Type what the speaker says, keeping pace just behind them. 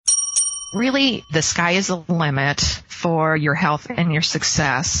really the sky is the limit for your health and your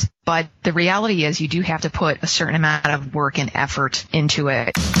success. But the reality is you do have to put a certain amount of work and effort into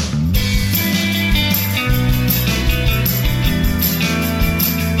it.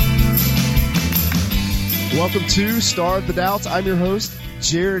 Welcome to Start the Doubts. I'm your host,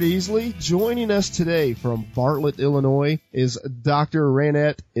 Jared Easley. Joining us today from Bartlett, Illinois is Dr.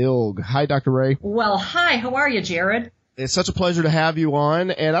 Raynette Ilg. Hi, Dr. Ray. Well, hi. How are you, Jared? It's such a pleasure to have you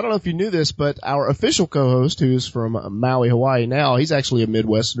on. And I don't know if you knew this, but our official co-host, who's from Maui, Hawaii now, he's actually a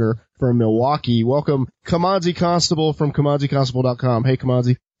Midwesterner from Milwaukee. Welcome, Kamanzi Constable from KamanziConstable.com. Hey,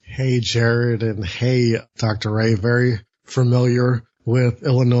 Kamanzi. Hey, Jared, and hey, Dr. Ray. Very familiar with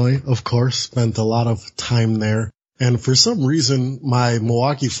Illinois, of course. Spent a lot of time there. And for some reason, my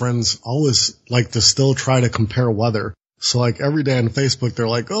Milwaukee friends always like to still try to compare weather. So like every day on Facebook, they're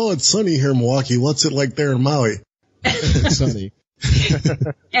like, oh, it's sunny here in Milwaukee. What's it like there in Maui? It's sunny.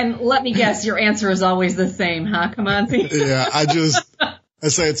 And let me guess, your answer is always the same, huh, Kamanzi? Yeah, I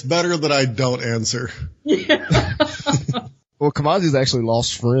say it's better that I don't answer. Yeah. Well, Kamanzi's actually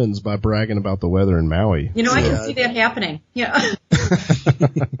lost friends by bragging about the weather in Maui. You know, I can see that happening. Yeah.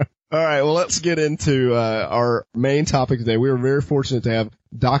 All right, well, let's get into our main topic today. We are very fortunate to have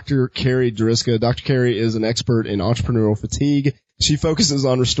Dr. Carrie Driska. Dr. Carrie is an expert in entrepreneurial fatigue. She focuses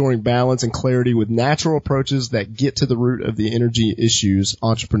on restoring balance and clarity with natural approaches that get to the root of the energy issues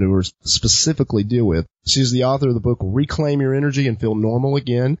entrepreneurs specifically deal with. She's the author of the book Reclaim Your Energy and Feel Normal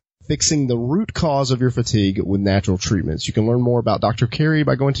Again, Fixing the Root Cause of Your Fatigue with Natural Treatments. You can learn more about Dr. Carrie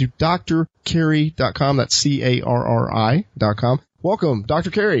by going to drcarrie.com. That's CARRI.com. Welcome,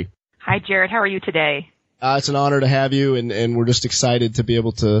 Dr. Carrie. Hi, Jared. How are you today? It's an honor to have you, and we're just excited to be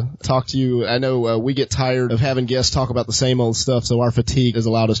able to talk to you. I know we get tired of having guests talk about the same old stuff, so our fatigue has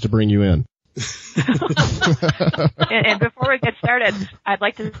allowed us to bring you in. And before we get started, I'd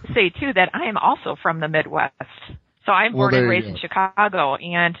like to say, too, that I am also from the Midwest. So I'm born and raised in Chicago,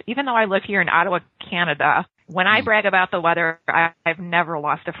 and even though I live here in Ottawa, Canada, when I brag about the weather, I've never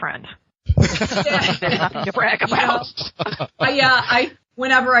lost a friend. There's nothing to brag about.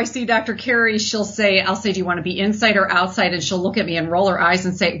 Whenever I see Dr. Carrie, I'll say, do you want to be inside or outside? And she'll look at me and roll her eyes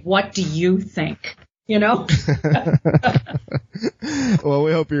and say, what do you think? You know? Well,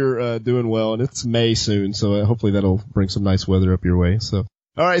 we hope you're doing well, and it's May soon, so hopefully that'll bring some nice weather up your way. So,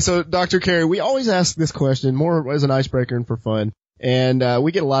 all right, so Dr. Carrie, we always ask this question more as an icebreaker and for fun, and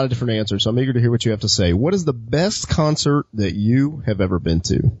we get a lot of different answers, so I'm eager to hear what you have to say. What is the best concert that you have ever been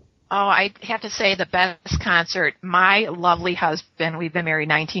to? Oh, I have to say the best concert. My lovely husband, we've been married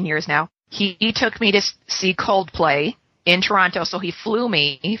 19 years now, he took me to see Coldplay in Toronto. So he flew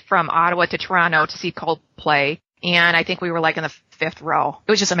me from Ottawa to Toronto to see Coldplay. And I think we were like in the fifth row.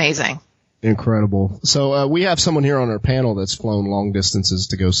 It was just amazing. Incredible. So we have someone here on our panel that's flown long distances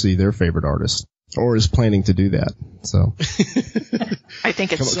to go see their favorite artist, or is planning to do that. So I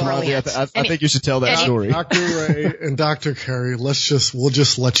think it's brilliant. I think you should tell that story. Dr. Ray and Dr. Carrie, we'll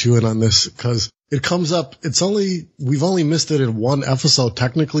just let you in on this because it comes up. We've only missed it in one episode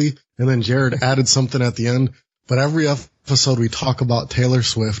technically, and then Jared added something at the end. But every episode we talk about Taylor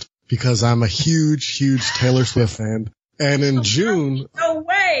Swift because I'm a huge, huge Taylor Swift fan. And in June. No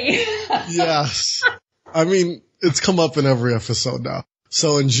way. Yes. I mean, it's come up in every episode now.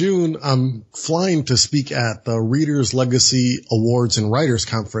 So in June, I'm flying to speak at the Reader's Legacy Awards and Writers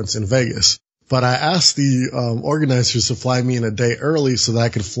Conference in Vegas. But I asked the organizers to fly me in a day early so that I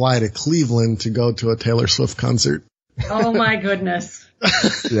could fly to Cleveland to go to a Taylor Swift concert. Oh my goodness.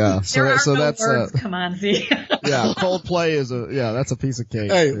 Yeah. So that's words, Kamanzi. Yeah. Coldplay is that's a piece of cake.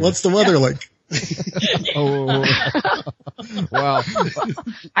 Hey, what's the weather like? Oh, wow.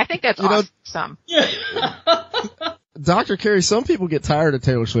 I think that's awesome. Dr. Carrie, some people get tired of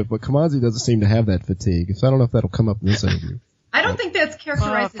Taylor Swift, but Kamanzi doesn't seem to have that fatigue. So I don't know if that'll come up in this interview. I don't think that's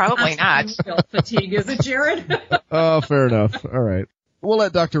characterized probably as fatigue, is it, Jared? Oh, fair enough. All right. We'll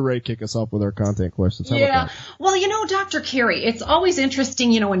let Dr. Ray kick us off with our content questions. How about that? Well, Dr. Carrie, it's always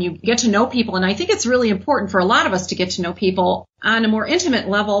interesting, when you get to know people, and I think it's really important for a lot of us to get to know people on a more intimate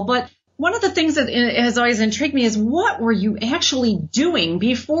level, but one of the things that has always intrigued me is what were you actually doing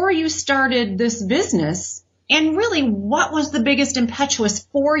before you started this business? And really, what was the biggest impetus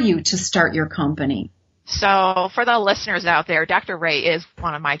for you to start your company? So for the listeners out there, Dr. Ray is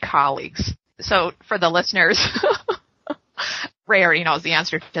one of my colleagues. So for the listeners, Ray already knows the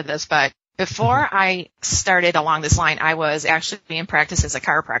answer to this, but before I started along this line, I was actually in practice as a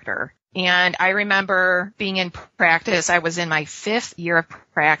chiropractor. And I remember being in practice. I was in my 5th year of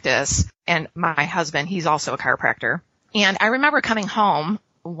practice, and my husband, he's also a chiropractor. And I remember coming home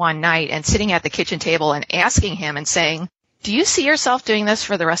one night and sitting at the kitchen table and asking him and saying, do you see yourself doing this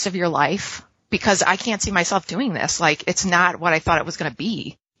for the rest of your life? Because I can't see myself doing this. Like, it's not what I thought it was going to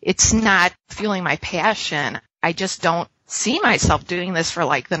be. It's not fueling my passion. I just don't see myself doing this for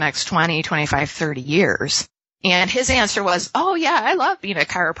like the next 20, 25, 30 years. And his answer was, oh yeah, I love being a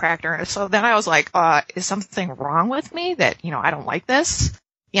chiropractor. So then I was like, is something wrong with me that, I don't like this?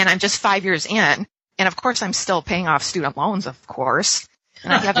 And I'm just 5 years in. And of course, I'm still paying off student loans, of course.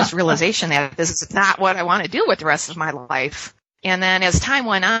 And I have this realization that this is not what I want to do with the rest of my life. And then as time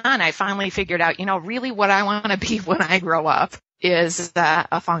went on, I finally figured out, really what I want to be when I grow up is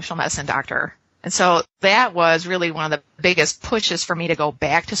a functional medicine doctor. And so that was really one of the biggest pushes for me to go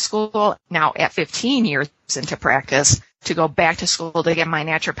back to school now at 15 years into practice, to go back to school to get my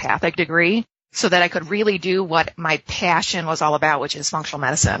naturopathic degree so that I could really do what my passion was all about, which is functional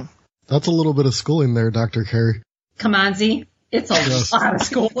medicine. That's a little bit of schooling there, Dr. Carey. Come on, Z. It's a lot of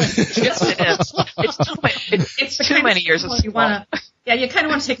schooling. Yes, it is. It's too many years of school. You kind of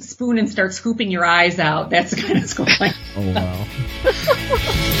want to take a spoon and start scooping your eyes out. That's the kind of schooling. Oh, wow.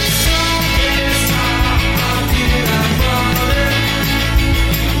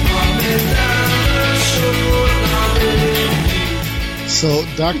 So,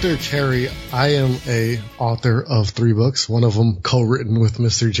 Dr. Carey, I am a author of 3 books, one of them co-written with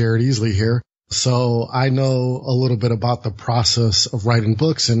Mr. Jared Easley here. So I know a little bit about the process of writing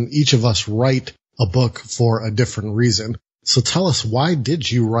books, and each of us write a book for a different reason. So tell us, why did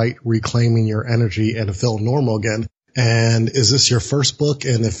you write Reclaiming Your Energy and Feel Normal Again? And is this your first book?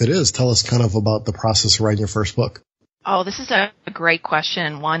 And if it is, tell us kind of about the process of writing your first book. Oh, this is a great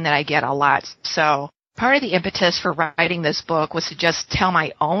question, one that I get a lot. So part of the impetus for writing this book was to just tell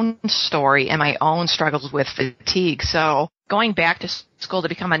my own story and my own struggles with fatigue. So going back to school to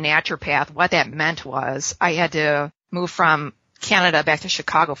become a naturopath, what that meant was I had to move from Canada back to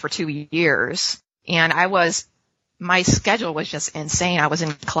Chicago for 2 years. And my schedule was just insane. I was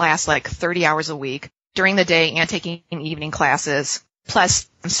in class like 30 hours a week during the day and taking evening classes, plus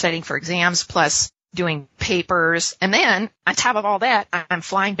I'm studying for exams, plus doing papers. And then on top of all that, I'm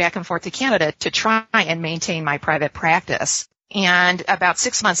flying back and forth to Canada to try and maintain my private practice. And about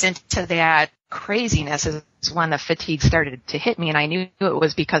 6 months into that craziness is when the fatigue started to hit me, and I knew it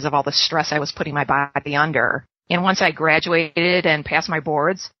was because of all the stress I was putting my body under. And once I graduated and passed my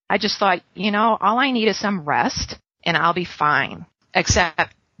boards, I just thought, all I need is some rest and I'll be fine.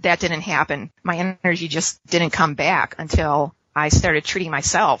 Except that didn't happen. My energy just didn't come back until I started treating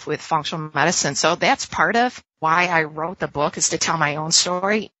myself with functional medicine. So that's part of why I wrote the book, is to tell my own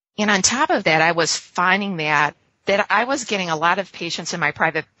story. And on top of that, I was finding that I was getting a lot of patients in my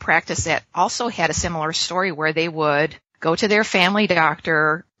private practice that also had a similar story, where they would go to their family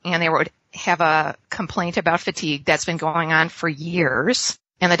doctor and they would have a complaint about fatigue that's been going on for years.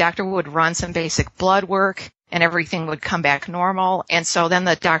 And the doctor would run some basic blood work and everything would come back normal. And so then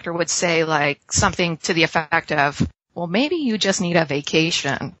the doctor would say like something to the effect of, well, maybe you just need a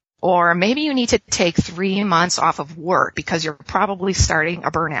vacation, or maybe you need to take 3 months off of work because you're probably starting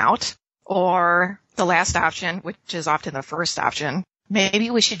a burnout. Or the last option, which is often the first option, maybe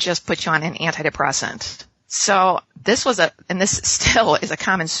we should just put you on an antidepressant. So this still is a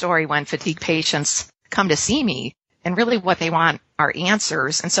common story when fatigue patients come to see me, and really what they want are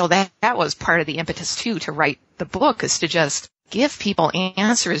answers. And so that was part of the impetus too, to write the book, is to just give people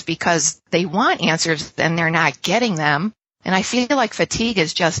answers because they want answers and they're not getting them. And I feel like fatigue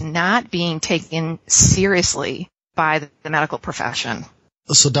is just not being taken seriously by the medical profession.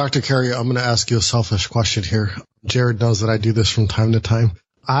 So, Dr. Carey, I'm going to ask you a selfish question here. Jared knows that I do this from time to time.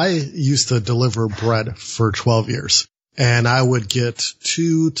 I used to deliver bread for 12 years, and I would get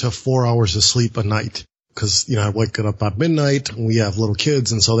 2 to 4 hours of sleep a night because, I'd wake up at midnight, and we have little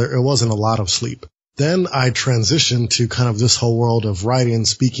kids, and so it wasn't a lot of sleep. Then I transitioned to kind of this whole world of writing,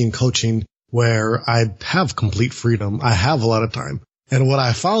 speaking, coaching, where I have complete freedom. I have a lot of time. And what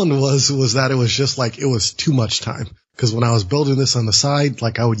I found was that it was just like, it was too much time. Because when I was building this on the side,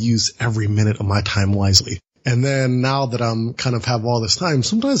 like I would use every minute of my time wisely. And then now that I'm kind of have all this time,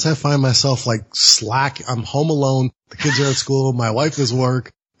 sometimes I find myself like slack. I'm home alone. The kids are at school. My wife is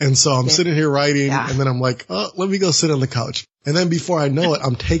work. And so I'm sitting here writing, and then I'm like, oh, let me go sit on the couch. And then before I know it,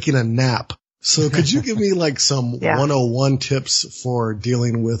 I'm taking a nap. So could you give me like some 101 tips for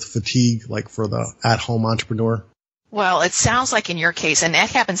dealing with fatigue, like for the at-home entrepreneur? Well, it sounds like in your case, and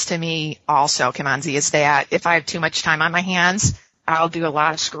that happens to me also, Kimanzi, is that if I have too much time on my hands, I'll do a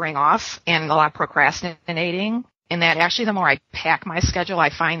lot of screwing off and a lot of procrastinating. And that actually the more I pack my schedule,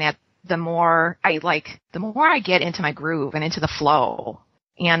 I find that the more I get into my groove and into the flow,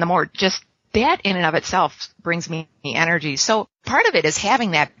 and the more just that in and of itself brings me energy. So part of it is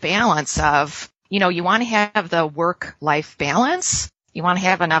having that balance of, you want to have the work-life balance. You want to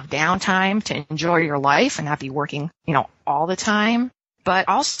have enough downtime to enjoy your life and not be working, all the time. But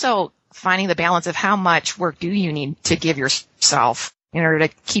also finding the balance of how much work do you need to give yourself in order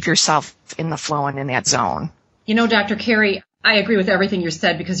to keep yourself in the flow and in that zone. Dr. Carey, I agree with everything you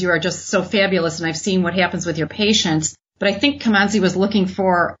said because you are just so fabulous and I've seen what happens with your patients. But I think Kimanzi was looking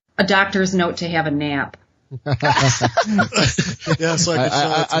for a doctor's note to have a nap. Yeah, so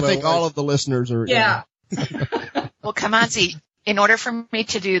I think all of the listeners are. Yeah. Well, Kimanzi, in order for me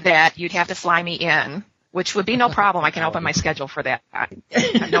to do that, you'd have to fly me in, which would be no problem. I can open my schedule for that. I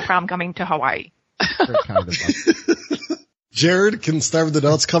have no problem coming to Hawaii. Jared, can Start with the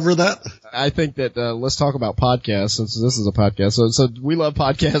Notes cover that? I think that let's talk about podcasts since this is a podcast. So we love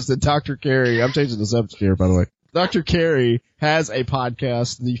podcasts. And Dr. Carey, I'm changing the subject here, by the way. Dr. Carey has a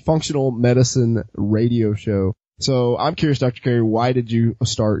podcast, the Functional Medicine Radio Show. So I'm curious, Dr. Carey, why did you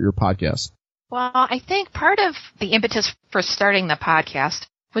start your podcast? Well, I think part of the impetus for starting the podcast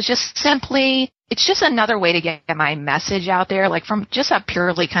was just simply, it's just another way to get my message out there, like from just a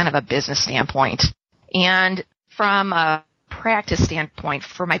purely kind of a business standpoint. And from a practice standpoint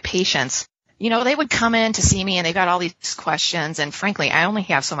for my patients, they would come in to see me and they got all these questions. And frankly, I only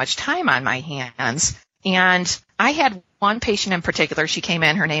have so much time on my hands. And I had one patient in particular. She came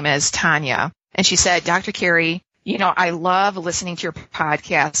in, her name is Tanya, and she said, Dr. Carey, I love listening to your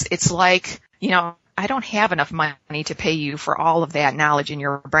podcast. It's like, I don't have enough money to pay you for all of that knowledge in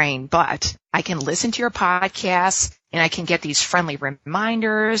your brain, but I can listen to your podcast and I can get these friendly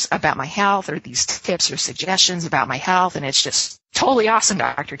reminders about my health or these tips or suggestions about my health. And it's just totally awesome,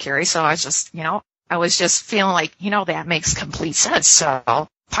 Dr. Carey. So I was just feeling like, that makes complete sense. So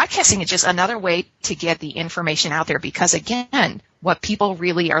podcasting is just another way to get the information out there because, again, what people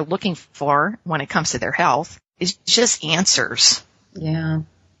really are looking for when it comes to their health is just answers. Yeah.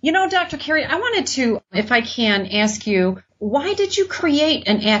 Dr. Carey, I wanted to, if I can, ask you, why did you create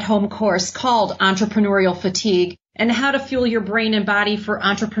an at-home course called Entrepreneurial Fatigue and how to fuel your brain and body for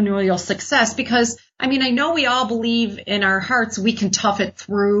entrepreneurial success? Because, I know we all believe in our hearts we can tough it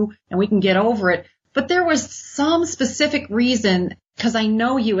through and we can get over it. But there was some specific reason, because I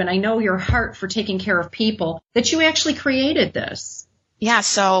know you and I know your heart for taking care of people, that you actually created this. Yeah,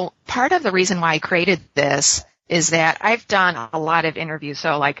 so part of the reason why I created this is that I've done a lot of interviews.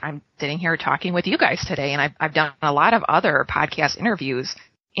 So like I'm sitting here talking with you guys today, and I've done a lot of other podcast interviews.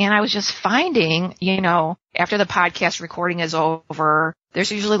 And I was just finding, after the podcast recording is over,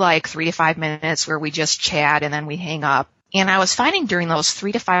 there's usually like 3 to 5 minutes where we just chat and then we hang up. And I was finding during those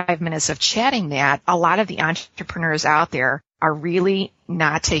 3 to 5 minutes of chatting that a lot of the entrepreneurs out there are really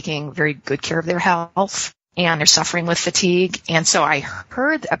not taking very good care of their health. And they're suffering with fatigue. And so I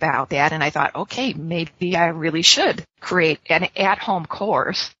heard about that and I thought, okay, maybe I really should create an at-home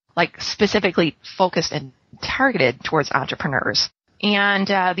course, like specifically focused and targeted towards entrepreneurs. And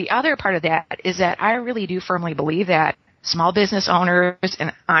the other part of that is that I really do firmly believe that small business owners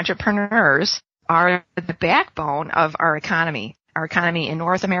and entrepreneurs are the backbone of our economy in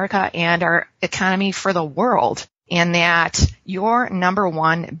North America and our economy for the world. And that your number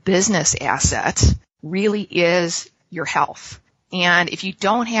one business asset really is your health. And if you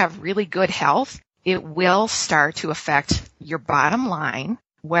don't have really good health, it will start to affect your bottom line,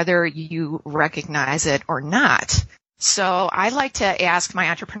 whether you recognize it or not. So I like to ask my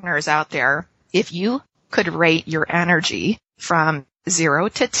entrepreneurs out there, if you could rate your energy from 0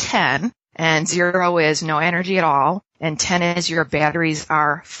 to 10, and 0 is no energy at all, and 10 is your batteries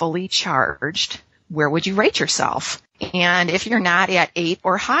are fully charged, where would you rate yourself? And if you're not at 8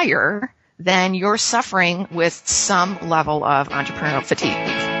 or higher, then you're suffering with some level of entrepreneurial fatigue.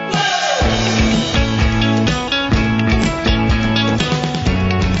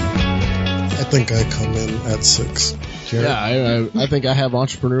 I think I come in at 6. Jared? Yeah, I think I have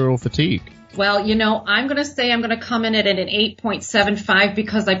entrepreneurial fatigue. Well, I'm going to say I'm going to come in at an 8.75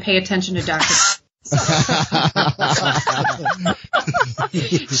 because I pay attention to Dr.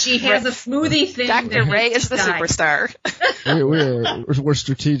 She has a smoothie thing. Dr. Ray is the superstar. We're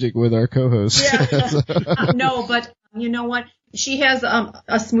strategic with our co-hosts. Yeah. No, but you know what? She has a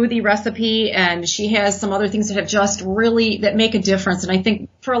smoothie recipe, and she has some other things that have just really that make a difference. And I think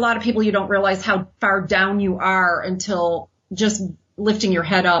for a lot of people, you don't realize how far down you are until just lifting your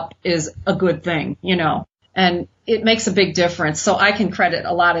head up is a good thing, and it makes a big difference. So I can credit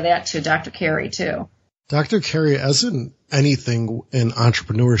a lot of that to Dr. Carey too. Dr. Carey, as in anything in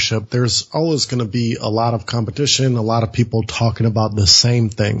entrepreneurship, there's always going to be a lot of competition, a lot of people talking about the same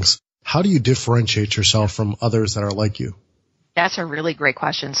things. How do you differentiate yourself from others that are like you? That's a really great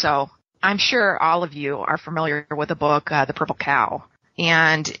question. So I'm sure all of you are familiar with the book, The Purple Cow.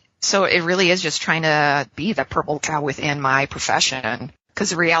 And So it really is just trying to be the purple cow within my profession. Because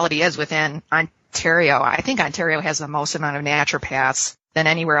the reality is within Ontario, I think Ontario has the most amount of naturopaths than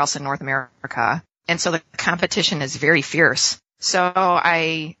anywhere else in North America. And so the competition is very fierce. So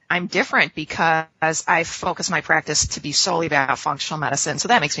I'm different because I focus my practice to be solely about functional medicine. So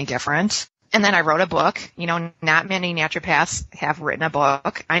that makes me different. And then I wrote a book. You know, not many naturopaths have written a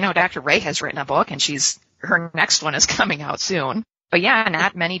book. I know Dr. Ray has written a book, and her next one is coming out soon. But yeah,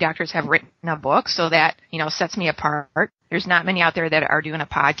 not many doctors have written a book, so that, you know, sets me apart. There's not many out there that are doing a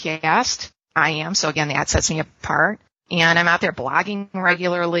podcast. I am, so again, that sets me apart. And I'm out there blogging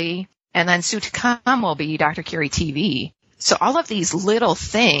regularly. And then soon to come will be Dr. Carey TV. So all of these little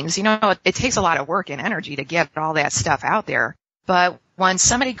things, you know, it takes a lot of work and energy to get all that stuff out there. But when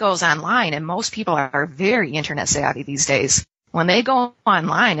somebody goes online, and most people are very internet savvy these days, when they go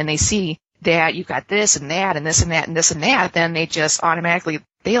online and they see that you've got this and that and this and that and this and that, then they just automatically,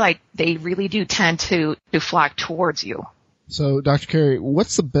 they really do tend to flock towards you. So, Dr. Carey,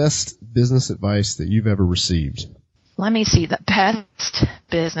 what's the best business advice that you've ever received? Let me see, the best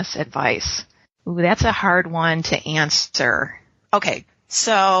business advice. Ooh, that's a hard one to answer. Okay,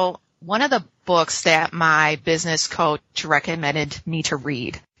 so one of the books that my business coach recommended me to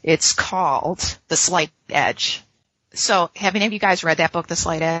read, it's called The Slight Edge. So have any of you guys read that book, The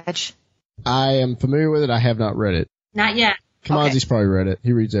Slight Edge? I am familiar with it. I have not read it. Not yet. Kamanzi's probably read it.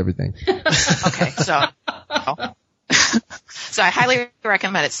 He reads everything. Okay, so I highly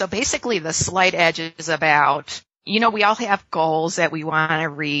recommend it. So basically, The Slight Edge is about, you know, we all have goals that we want to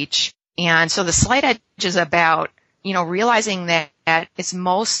reach. And so The Slight Edge is about, you know, realizing that it's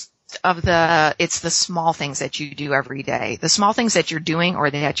it's the small things that you do every day, the small things that you're doing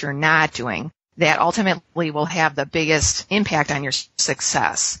or that you're not doing that ultimately will have the biggest impact on your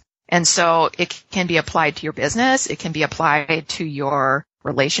success. And so it can be applied to your business. It can be applied to your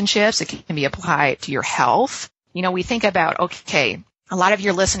relationships. It can be applied to your health. You know, we think about, okay, a lot of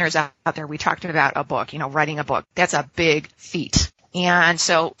your listeners out there, we talked about a book, you know, writing a book. That's a big feat. And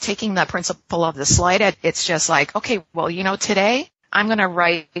so taking the principle of the Slight Edge, it's just like, okay, well, you know, today I'm going to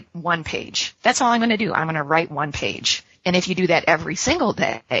write one page. That's all I'm going to do. I'm going to write one page. And if you do that every single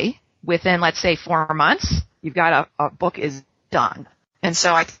day, within, let's say, 4 months, you've got a book is done. And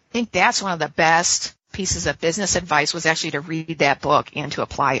so I think that's one of the best pieces of business advice was actually to read that book and to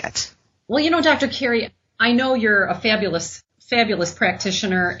apply it. Well, you know, Dr. Carey, I know you're a fabulous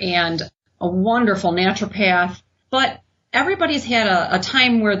practitioner and a wonderful naturopath, but everybody's had a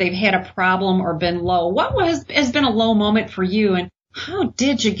time where they've had a problem or been low. What has been a low moment for you, and how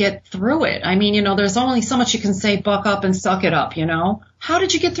did you get through it? I mean, you know, there's only so much you can say, buck up and suck it up, you know? How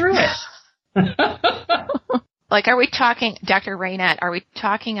did you get through it? Like, are we talking, Dr. Raynette, are we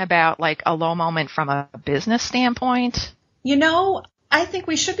talking about like a low moment from a business standpoint? You know, I think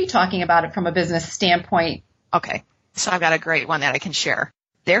we should be talking about it from a business standpoint. Okay. So I've got a great one that I can share.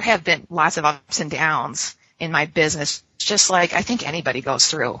 There have been lots of ups and downs in my business, just like I think anybody goes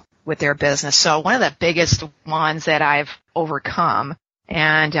through with their business. So one of the biggest ones that I've overcome,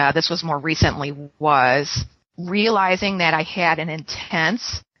 and this was more recently, was realizing that I had an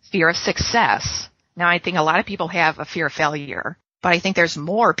intense fear of success. Now, I think a lot of people have a fear of failure, but I think there's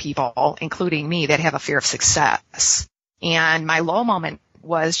more people, including me, that have a fear of success. And my low moment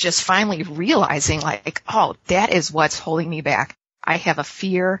was just finally realizing, like, oh, that is what's holding me back. I have a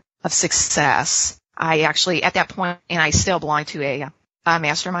fear of success. I actually, at that point, and I still belong to a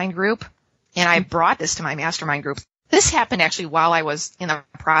mastermind group, and I brought this to my mastermind group. This happened actually while I was in the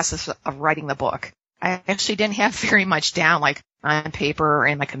process of writing the book. I actually didn't have very much down, like on paper or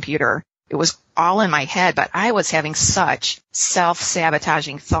in my computer. It was all in my head, but I was having such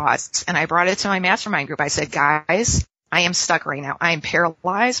self-sabotaging thoughts, and I brought it to my mastermind group. I said, guys, I am stuck right now. I am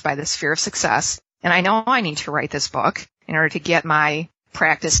paralyzed by this fear of success, and I know I need to write this book in order to get my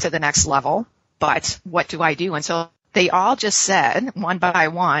practice to the next level, but what do I do? And so they all just said, one by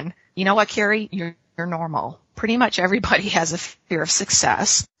one, you know what, Carey, you're normal. Pretty much everybody has a fear of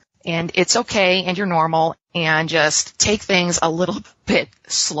success, and it's okay, and you're normal, and just take things a little bit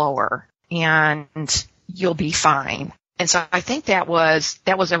slower, and you'll be fine. And so I think that was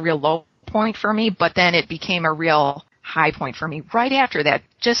a real low point for me, but then it became a real high point for me right after that,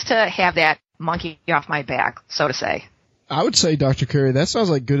 just to have that monkey off my back, so to say. I would say, Dr. Carey, that sounds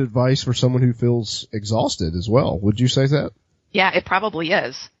like good advice for someone who feels exhausted as well. Would you say that? Yeah, it probably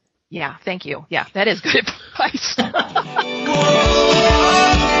is. Yeah, thank you. Yeah, that is good advice.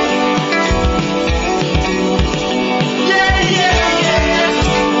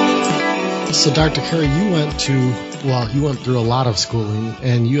 So, Dr. Carey, you went through a lot of schooling,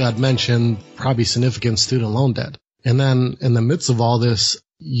 and you had mentioned probably significant student loan debt. And then in the midst of all this,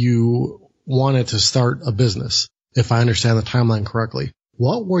 you wanted to start a business, if I understand the timeline correctly.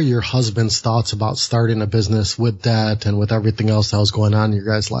 What were your husband's thoughts about starting a business with that and with everything else that was going on in your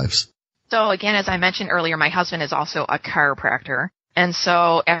guys' lives? So again, as I mentioned earlier, my husband is also a chiropractor. And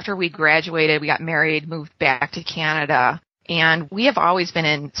so after we graduated, we got married, moved back to Canada, and we have always been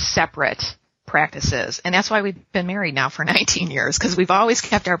in separate practices. And that's why we've been married now for 19 years, because we've always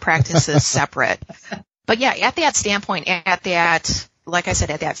kept our practices separate. But yeah, at that standpoint, like I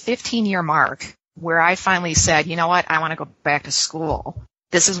said, at that 15-year mark where I finally said, you know what, I want to go back to school.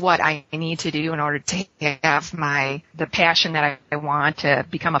 This is what I need to do in order to have the passion that I want to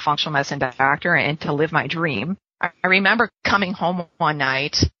become a functional medicine doctor and to live my dream. I remember coming home one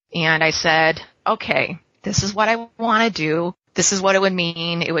night and I said, okay, this is what I want to do. This is what it would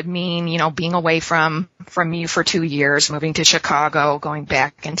mean. It would mean, being away from you for 2 years, moving to Chicago, going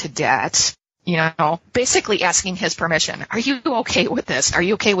back into debt, basically asking his permission. Are you okay with this? Are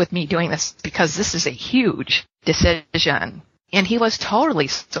you okay with me doing this? Because this is a huge decision. And he was totally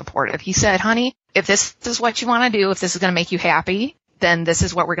supportive. He said, honey, if this is what you want to do, if this is going to make you happy, then this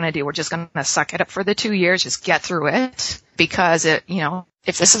is what we're going to do. We're just going to suck it up for the 2 years, just get through it. Because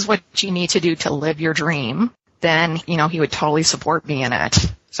if this is what you need to do to live your dream, then, he would totally support me in it.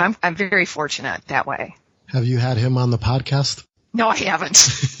 So I'm very fortunate that way. Have you had him on the podcast? No, I haven't.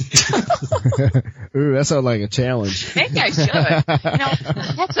 Ooh, that sounds like a challenge. Maybe I should.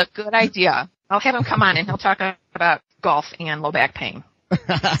 That's a good idea. I'll have him come on and he'll talk about golf and low back pain.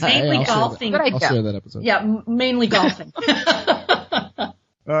 Mainly golfing. I'll share that episode. Yeah, mainly golfing. All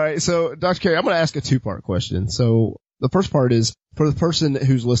right, so Dr. Carey, I'm going to ask a two-part question. So the first part is, for the person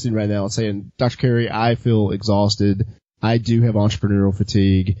who's listening right now and saying, Dr. Carey, I feel exhausted. I do have entrepreneurial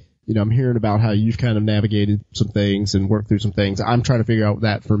fatigue. I'm hearing about how you've kind of navigated some things and worked through some things. I'm trying to figure out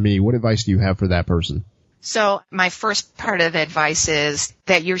that for me. What advice do you have for that person? So my first part of advice is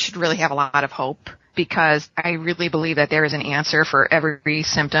that you should really have a lot of hope, because I really believe that there is an answer for every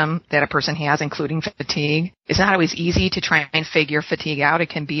symptom that a person has, including fatigue. It's not always easy to try and figure fatigue out. It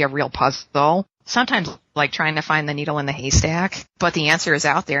can be a real puzzle. Sometimes like trying to find the needle in the haystack, but the answer is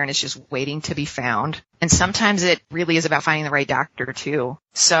out there and it's just waiting to be found. And sometimes it really is about finding the right doctor too.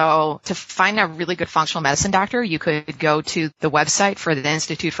 So to find a really good functional medicine doctor, you could go to the website for the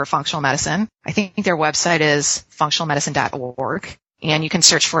Institute for Functional Medicine. I think their website is functionalmedicine.org. And you can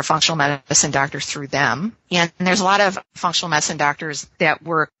search for a functional medicine doctor through them. And there's a lot of functional medicine doctors that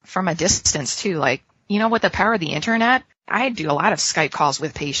work from a distance too. Like, with the power of the internet, I do a lot of Skype calls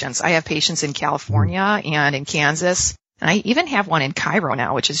with patients. I have patients in California and in Kansas. And I even have one in Cairo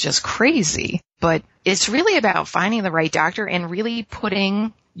now, which is just crazy. But it's really about finding the right doctor and really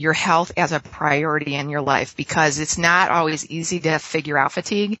putting your health as a priority in your life, because it's not always easy to figure out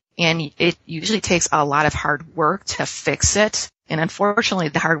fatigue. And it usually takes a lot of hard work to fix it. And unfortunately,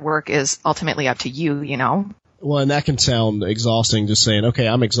 the hard work is ultimately up to you, Well, and that can sound exhausting, just saying, okay,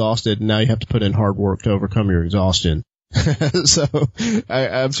 I'm exhausted, and now you have to put in hard work to overcome your exhaustion. So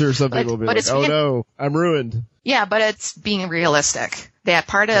I'm sure some people will be like, oh no, I'm ruined. Yeah, but it's being realistic. That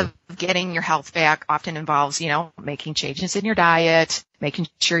part of getting your health back often involves, making changes in your diet, making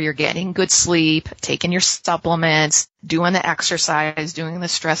sure you're getting good sleep, taking your supplements, doing the exercise, doing the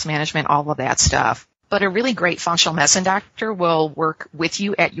stress management, all of that stuff. But a really great functional medicine doctor will work with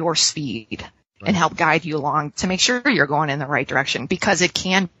you at your speed and help guide you along to make sure you're going in the right direction, because it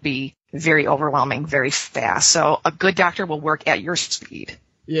can be very overwhelming very fast. So a good doctor will work at your speed.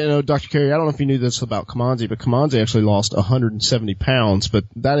 Yeah, Dr. Carey, I don't know if you knew this about Kamanzi, but Kamanzi actually lost 170 pounds, but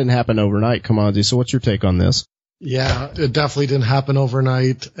that didn't happen overnight, Kamanzi. So what's your take on this? Yeah, it definitely didn't happen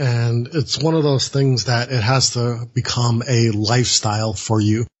overnight. And it's one of those things that it has to become a lifestyle for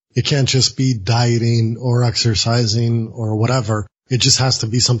you. It can't just be dieting or exercising or whatever. It just has to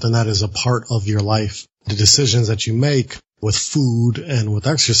be something that is a part of your life. The decisions that you make with food and with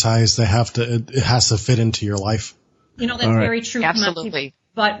exercise, it has to fit into your life. That's very true. Absolutely.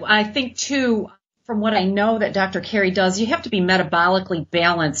 But I think too, from what I know that Dr. Carey does, you have to be metabolically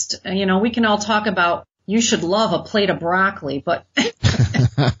balanced. We can all talk about you should love a plate of broccoli, but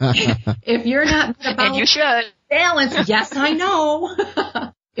if you're not and you should balanced, yes, I know.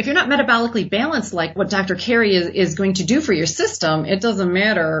 If you're not metabolically balanced, like what Dr. Carey is going to do for your system, it doesn't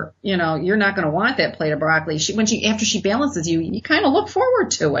matter. You're not going to want that plate of broccoli. After she balances you kind of look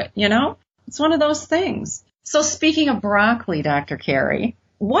forward to it. It's one of those things. So speaking of broccoli, Dr. Carey,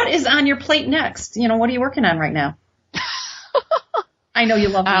 what is on your plate next? What are you working on right now? I know you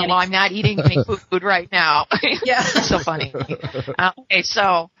love me. Well, I'm not eating any food right now. Yeah. So funny. Okay,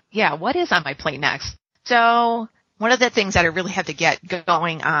 so, what is on my plate next? So one of the things that I really have to get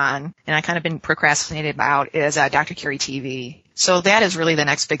going on, and I kind of been procrastinated about, is Dr. Carey TV. So that is really the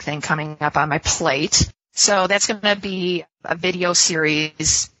next big thing coming up on my plate. So that's going to be a video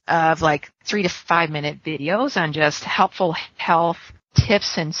series of like 3 to 5 minute videos on just helpful health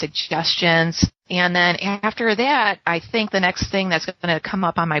tips and suggestions. And then after that, I think the next thing that's going to come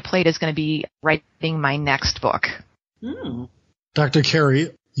up on my plate is going to be writing my next book. Dr. Carey,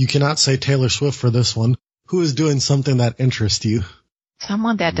 you cannot say Taylor Swift for this one. Who is doing something that interests you?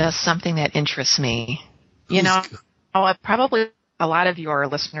 Someone that does something that interests me. You know, probably a lot of your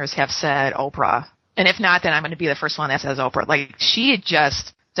listeners have said Oprah. And if not, then I'm going to be the first one that says Oprah. Like, she is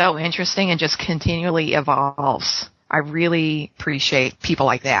just so interesting and just continually evolves. I really appreciate people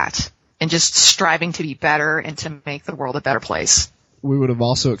like that and just striving to be better and to make the world a better place. We would have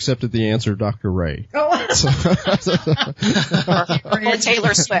also accepted the answer, Dr. Ray. Oh. or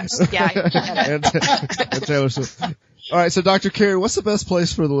Taylor Swift. Yeah. and Taylor Swift. All right, so Dr. Carey, what's the best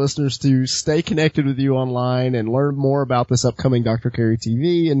place for the listeners to stay connected with you online and learn more about this upcoming Dr. Carey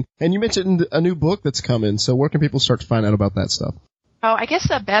TV? And you mentioned a new book that's coming, so where can people start to find out about that stuff? Oh, I guess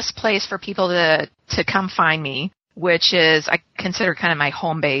the best place for people to come find me, which is I consider kind of my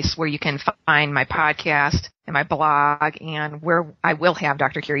home base, where you can find my podcast and my blog, and where I will have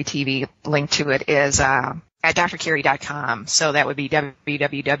Dr. Carey TV linked to it is at drcarey.com. So that would be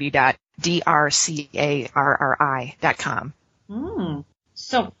www.drcarri.com.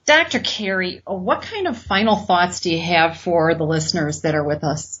 So, Dr. Carey, what kind of final thoughts do you have for the listeners that are with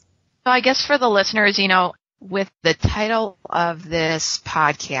us? So I guess for the listeners, you know, with the title of this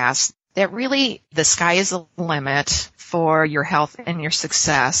podcast, that really the sky is the limit for your health and your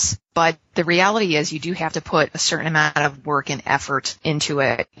success. But the reality is you do have to put a certain amount of work and effort into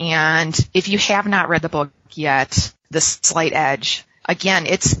it. And if you have not read the book yet, The Slight Edge, again,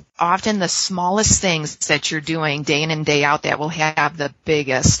 it's often the smallest things that you're doing day in and day out that will have the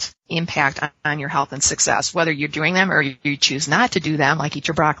biggest impact on your health and success, whether you're doing them or you choose not to do them, like eat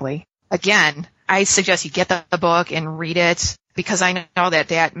your broccoli. Again, I suggest you get the book and read it, because I know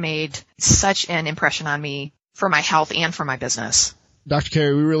that made such an impression on me for my health and for my business. Dr.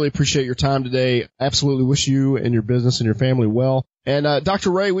 Carey, we really appreciate your time today. Absolutely wish you and your business and your family well. And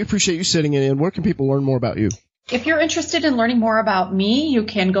Dr. Ray, we appreciate you sitting in. Where can people learn more about you? If you're interested in learning more about me, you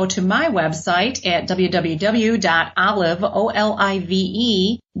can go to my website at www.olive,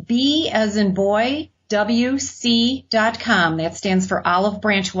 O-L-I-V-E, B as in boy, WC.com. That stands for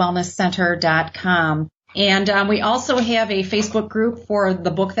olivebranchwellnesscenter.com. And we also have a Facebook group for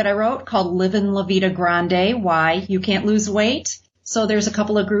the book that I wrote called Livin' La Vida Grande, Why You Can't Lose Weight. So there's a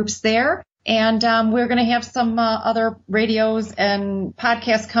couple of groups there. And we're going to have some other radios and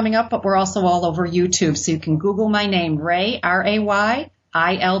podcasts coming up, but we're also all over YouTube. So you can Google my name, Ray,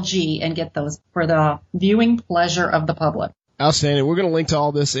 R-A-Y-I-L-G, and get those for the viewing pleasure of the public. Outstanding. We're going to link to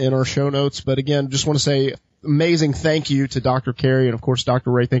all this in our show notes. But again, just want to say amazing thank you to Dr. Carey. And of course, Dr.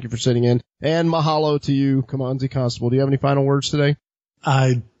 Ray, thank you for sitting in. And mahalo to you, Kamanzi Constable. Do you have any final words today?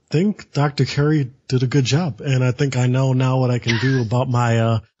 I think Dr. Carey did a good job. And I think I know now what I can do about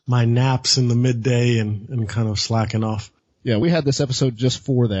my naps in the midday and kind of slacking off. Yeah, we had this episode just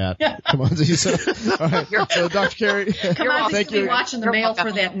for that. Yeah. Come on, so, all right. So Dr. Carey, thank you. Watching the mail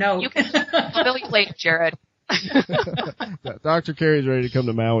for that note. You can bill you later, Jared. Dr. Carey's ready to come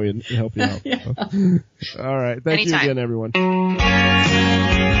to Maui and help you out. Yeah. All right. Thank you again, everyone.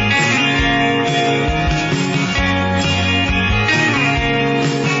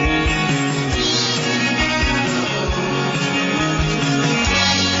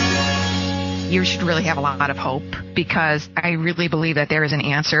 You should really have a lot of hope, because I really believe that there is an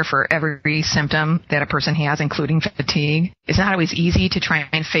answer for every symptom that a person has, including fatigue. It's not always easy to try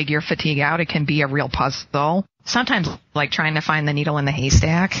and figure fatigue out. It can be a real puzzle. Sometimes like trying to find the needle in the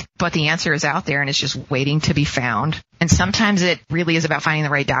haystack, but the answer is out there and it's just waiting to be found. And sometimes it really is about finding the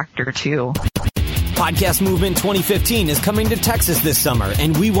right doctor too. Podcast Movement 2015 is coming to Texas this summer,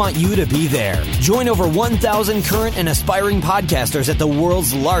 and we want you to be there. Join over 1,000 current and aspiring podcasters at the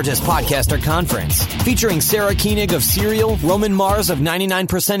world's largest podcaster conference, featuring Sarah Koenig of Serial, Roman Mars of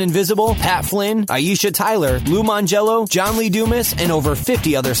 99% Invisible, Pat Flynn, Aisha Tyler, Lou Mangello, John Lee Dumas, and over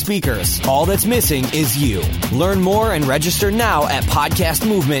 50 other speakers. All that's missing is you. Learn more and register now at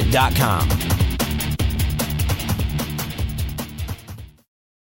podcastmovement.com.